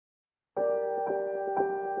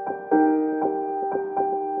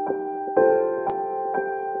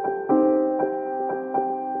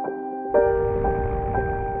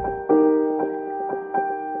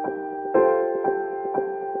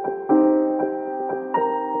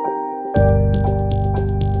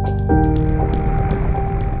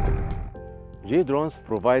J Drones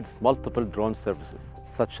provides multiple drone services,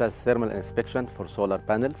 such as thermal inspection for solar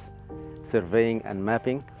panels, surveying and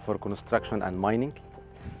mapping for construction and mining,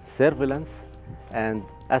 surveillance, and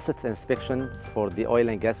assets inspection for the oil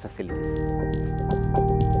and gas facilities.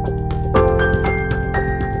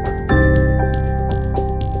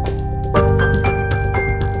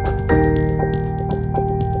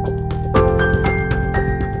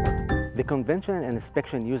 The conventional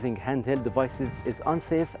inspection using handheld devices is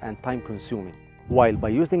unsafe and time-consuming. While by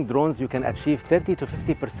using drones, you can achieve 30 to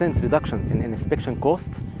 50% reductions in inspection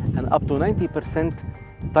costs and up to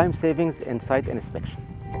 90% time savings in site inspection.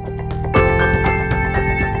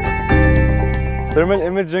 Thermal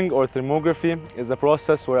imaging or thermography is a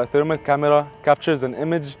process where a thermal camera captures an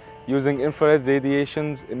image using infrared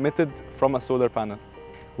radiations emitted from a solar panel.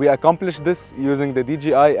 We accomplish this using the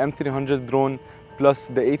DJI M300 drone plus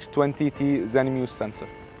the H20T Zenmuse sensor.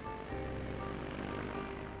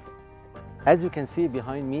 As you can see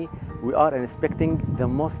behind me, we are inspecting the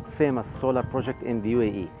most famous solar project in the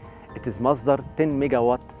UAE. It is Masdar 10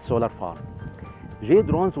 megawatt solar farm. J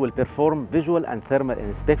Drones will perform visual and thermal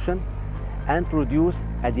inspection and produce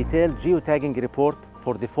a detailed geotagging report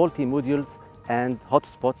for the faulty modules and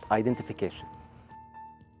hotspot identification.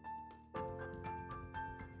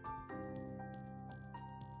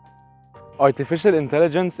 Artificial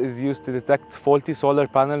intelligence is used to detect faulty solar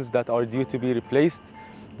panels that are due to be replaced.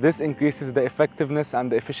 This increases the effectiveness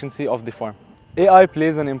and the efficiency of the farm. AI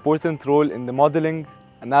plays an important role in the modeling,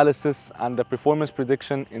 analysis, and the performance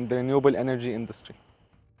prediction in the renewable energy industry.